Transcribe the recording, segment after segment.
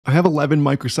I have 11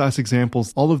 micro SaaS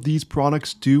examples. All of these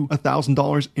products do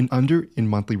 $1,000 and under in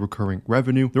monthly recurring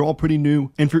revenue. They're all pretty new.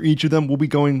 And for each of them, we'll be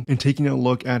going and taking a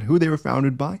look at who they were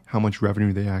founded by, how much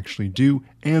revenue they actually do,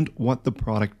 and what the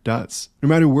product does. No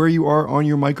matter where you are on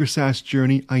your micro SaaS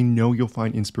journey, I know you'll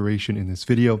find inspiration in this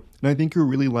video, and I think you'll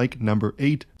really like number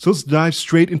 8. So let's dive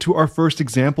straight into our first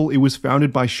example. It was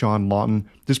founded by Sean Lawton.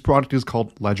 This product is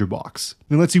called Ledgerbox.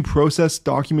 It lets you process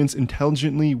documents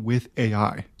intelligently with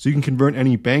AI. So you can convert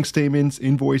any bank statements,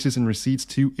 invoices, and receipts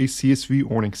to a CSV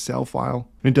or an Excel file.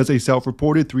 And it does a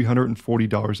self-reported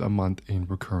 $340 a month in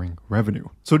recurring revenue.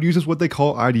 So it uses what they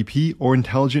call IDP, or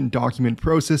intelligent document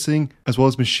processing, as well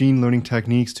as machine learning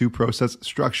techniques to process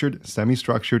structured,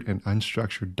 semi-structured, and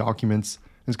unstructured documents.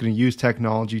 It's going to use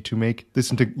technology to make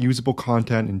this into usable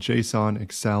content in JSON,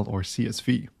 Excel, or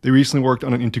CSV. They recently worked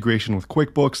on an integration with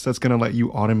QuickBooks that's going to let you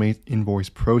automate invoice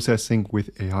processing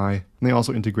with AI. And they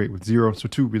also integrate with Xero, so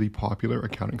 2 really popular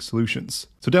accounting solutions.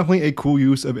 So definitely a cool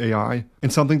use of AI,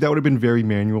 and something that would have been very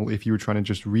manual if you were trying to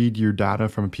just read your data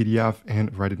from a PDF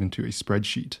and write it into a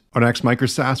spreadsheet. Our next micro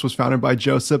SaaS was founded by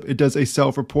Joseph. It does a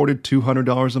self-reported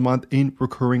 $200 a month in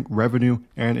recurring revenue,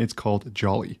 and it's called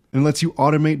Jolly. And it lets you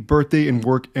automate birthday and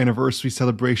work anniversary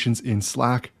celebrations in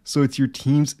Slack, so it's your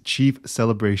team's chief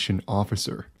celebration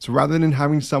officer. So rather than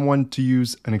having someone to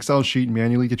use an Excel sheet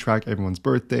manually to track everyone's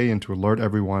birthday and to alert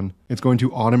everyone, it's going to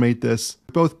automate this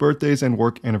for both birthdays and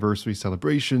work anniversary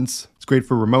celebrations. It's great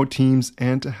for remote teams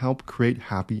and to help create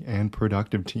happy and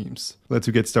productive teams. It lets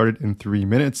you get started in 3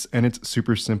 minutes, and it's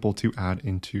super simple to add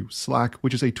into Slack,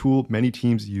 which is a tool many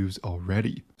teams use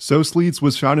already. Socleads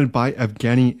was founded by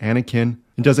Evgeny Anakin.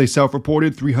 It does a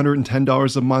self-reported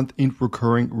 $310 a month in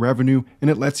recurring revenue, and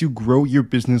it lets you grow your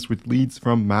business with leads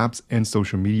from maps and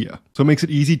social media. So it makes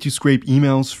it easy to scrape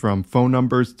emails from phone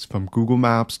numbers, from Google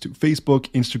Maps to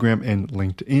Facebook, Instagram, and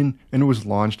LinkedIn, and it was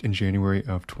launched in January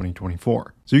of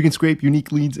 2024. So you can scrape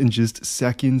unique leads in just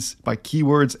seconds by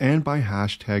keywords and by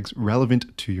hashtags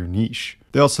relevant to your niche.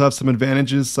 They also have some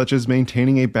advantages, such as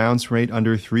maintaining a bounce rate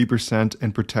under 3%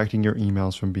 and protecting your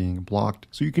emails from being blocked,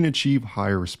 so you can achieve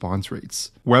higher response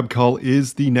rates. Webcull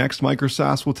is the next micro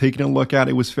SaaS we're taking a look at.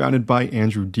 It was founded by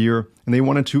Andrew Deere, and they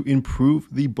wanted to improve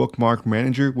the bookmark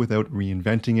manager without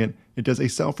reinventing it. It does a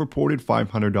self-reported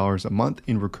 $500 a month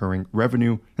in recurring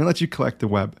revenue, and lets you collect the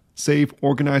web, save,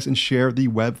 organize, and share the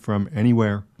web from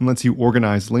anywhere, and lets you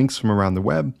organize links from around the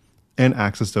web and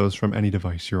access those from any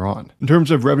device you're on. In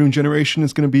terms of revenue generation,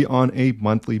 it's going to be on a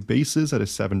monthly basis at a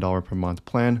 $7 per month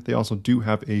plan. They also do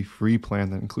have a free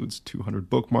plan that includes 200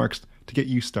 bookmarks to get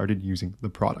you started using the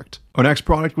product. Our next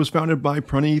product was founded by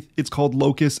Praneeth. It's called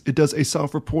Locust. It does a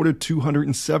self-reported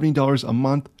 $270 a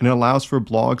month, and it allows for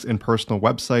blogs and personal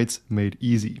websites made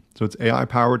easy. So it's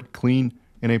AI-powered, clean,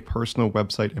 and a personal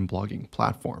website and blogging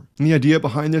platform. And the idea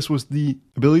behind this was the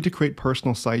ability to create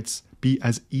personal sites be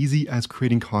as easy as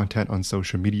creating content on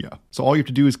social media. So all you have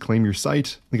to do is claim your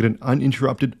site and get an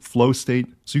uninterrupted flow state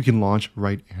so you can launch,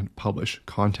 write, and publish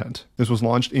content. This was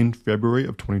launched in February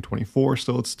of 2024,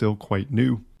 so it's still quite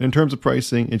new. And in terms of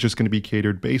pricing, it's just going to be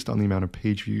catered based on the amount of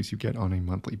page views you get on a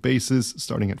monthly basis,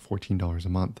 starting at $14 a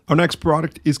month. Our next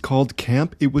product is called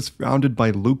Camp. It was founded by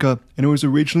Luca, and it was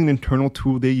originally an internal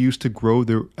tool they used to grow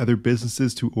their other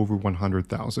businesses to over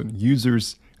 100,000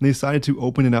 users. And they decided to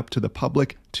open it up to the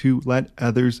public to let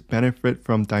others benefit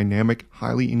from dynamic,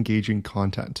 highly engaging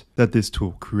content that this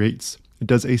tool creates. It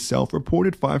does a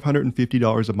self-reported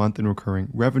 $550 a month in recurring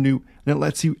revenue, and it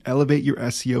lets you elevate your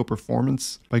SEO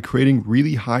performance by creating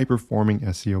really high-performing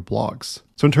SEO blogs.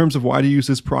 So in terms of why to use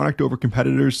this product over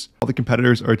competitors, all the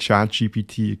competitors are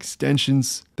ChatGPT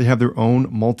extensions. They have their own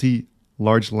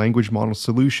large language model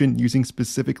solution using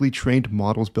specifically trained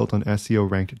models built on SEO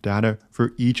ranked data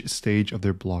for each stage of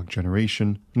their blog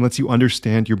generation, and lets you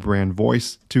understand your brand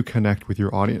voice to connect with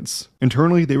your audience.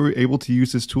 Internally, they were able to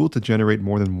use this tool to generate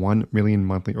more than 1 million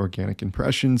monthly organic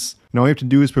impressions. And all you have to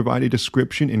do is provide a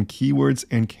description and keywords,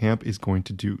 and Camp is going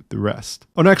to do the rest.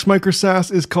 Our next micro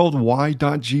SaaS is called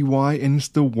Y.gy, and it's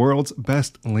the world's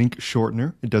best link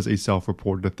shortener. It does a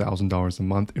self-reported $1,000 a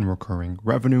month in recurring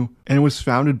revenue, and it was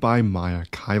founded by Maya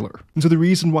Kyler. And so the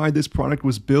reason why this product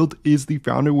was built is the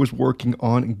founder was working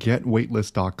on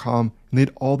getwaitlist.com, and they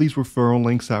had all these referral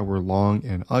links that were long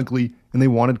and ugly, and they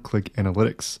wanted click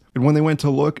analytics. And when they went to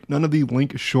look, none of the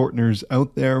link shorteners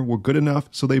out there were good enough,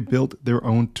 so they built their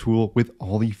own tool with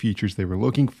all the features they were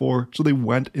looking for, so they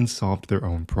went and solved their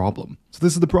own problem. So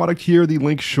this is the product here, the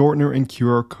link shortener and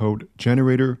QR code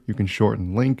generator. You can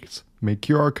shorten links, make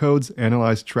QR codes,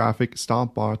 analyze traffic,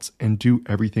 stop bots, and do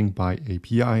everything by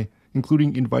API.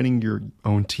 including inviting your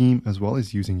own team as well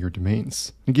as using your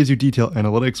domains. It gives you detailed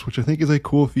analytics, which I think is a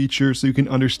cool feature so you can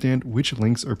understand which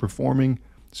links are performing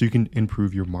so you can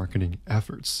improve your marketing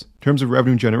efforts. In terms of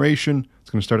revenue generation, it's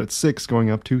going to start at $6 going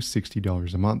up to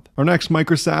 $60 a month. Our next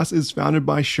micro SaaS is founded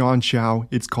by Sean Chow.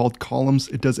 It's called Columns.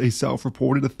 It does a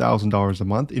self-reported $1,000 a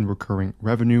month in recurring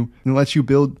revenue, and it lets you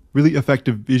build really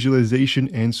effective visualization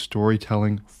and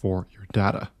storytelling for your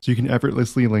data. So you can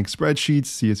effortlessly link spreadsheets,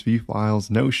 CSV files,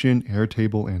 Notion,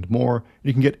 Airtable, and more. And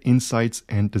you can get insights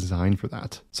and design for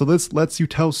that. So this lets you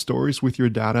tell stories with your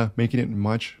data, making it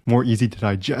much more easy to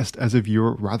digest as a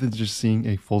viewer rather than just seeing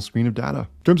a full screen of data.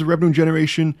 In terms of revenue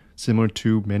generation, similar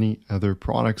to many other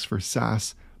products for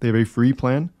SaaS, they have a free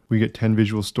plan. We get 10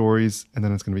 visual stories, and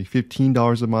then it's going to be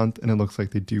 $15 a month, and it looks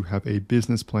like they do have a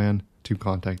business plan to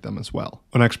contact them as well.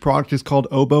 Our next product is called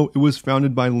Obbo. It was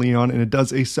founded by Leon, and it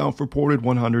does a self-reported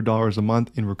 $100 a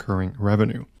month in recurring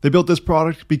revenue. They built this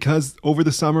product because over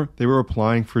the summer, they were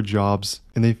applying for jobs,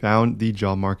 and they found the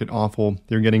job market awful.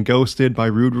 They were getting ghosted by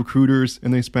rude recruiters,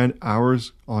 and they spent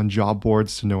hours on job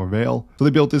boards to no avail. So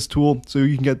they built this tool so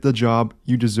you can get the job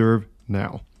you deserve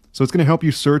now. So it's going to help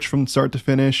you search from start to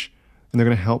finish, and they're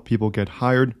going to help people get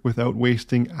hired without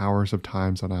wasting hours of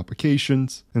times on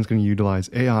applications. And it's going to utilize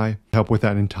AI to help with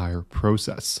that entire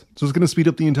process. So it's going to speed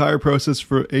up the entire process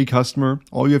for a customer.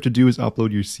 All you have to do is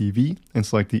upload your CV and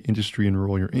select the industry and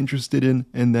role you're interested in.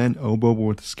 And then Obbo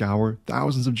will scour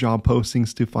thousands of job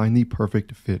postings to find the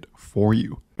perfect fit for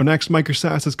you. Our next micro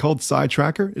SaaS is called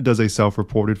Sidetracker. It does a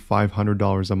self-reported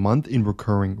 $500 a month in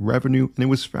recurring revenue, and it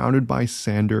was founded by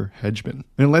Sander Hedgeman.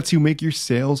 And it lets you make your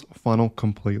sales funnel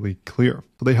completely clear.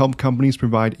 So they help companies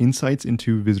provide insights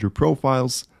into visitor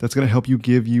profiles. That's going to help you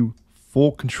give you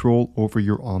full control over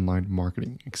your online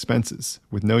marketing expenses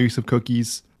with no use of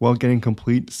cookies, while getting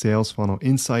complete sales funnel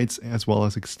insights as well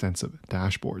as extensive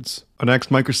dashboards. Our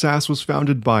next micro SaaS was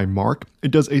founded by Mark.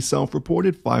 It does a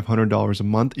self-reported $500 a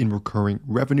month in recurring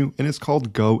revenue, and it's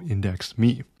called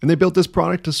GoIndexMe. And they built this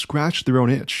product to scratch their own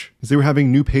itch, as they were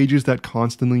having new pages that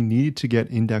constantly needed to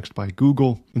get indexed by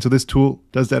Google. And so this tool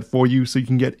does that for you so you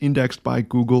can get indexed by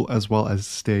Google as well as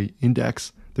stay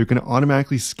indexed. They're going to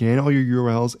automatically scan all your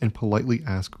URLs and politely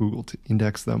ask Google to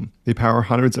index them. They power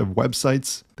hundreds of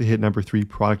websites. They hit number 3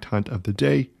 product hunt of the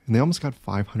day, and they almost got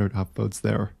 500 upvotes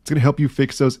there. It's going to help you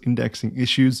fix those indexing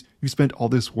issues. You spent all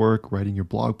this work writing your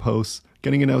blog posts,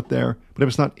 getting it out there, but if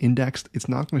it's not indexed, it's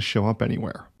not going to show up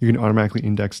anywhere. You can automatically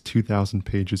index 2,000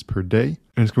 pages per day,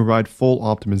 and it's going to provide full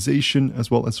optimization as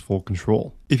well as full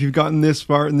control. If you've gotten this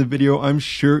far in the video, I'm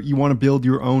sure you want to build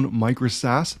your own micro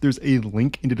SaaS. There's a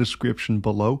link in the description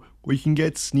below where you can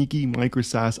get sneaky micro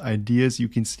SaaS ideas you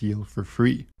can steal for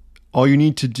free. All you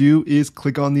need to do is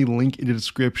click on the link in the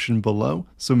description below,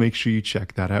 so make sure you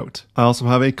check that out. I also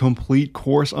have a complete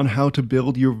course on how to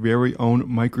build your very own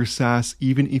micro SaaS,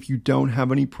 even if you don't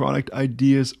have any product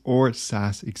ideas or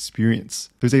SaaS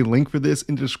experience. There's a link for this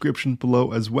in the description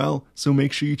below as well, so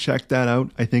make sure you check that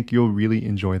out. I think you'll really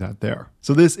enjoy that there.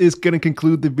 So this is going to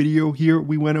conclude the video here.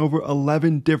 We went over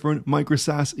 11 different micro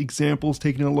SaaS examples,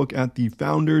 taking a look at the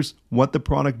founders, what the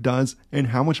product does, and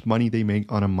how much money they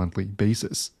make on a monthly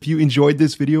basis. If you enjoyed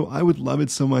this video, I would love it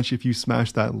so much if you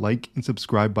smash that like and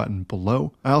subscribe button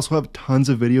below. I also have tons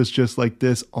of videos just like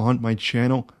this on my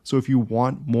channel, so if you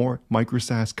want more micro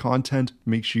SaaS content,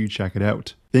 make sure you check it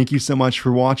out. Thank you so much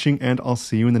for watching, and I'll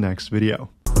see you in the next video.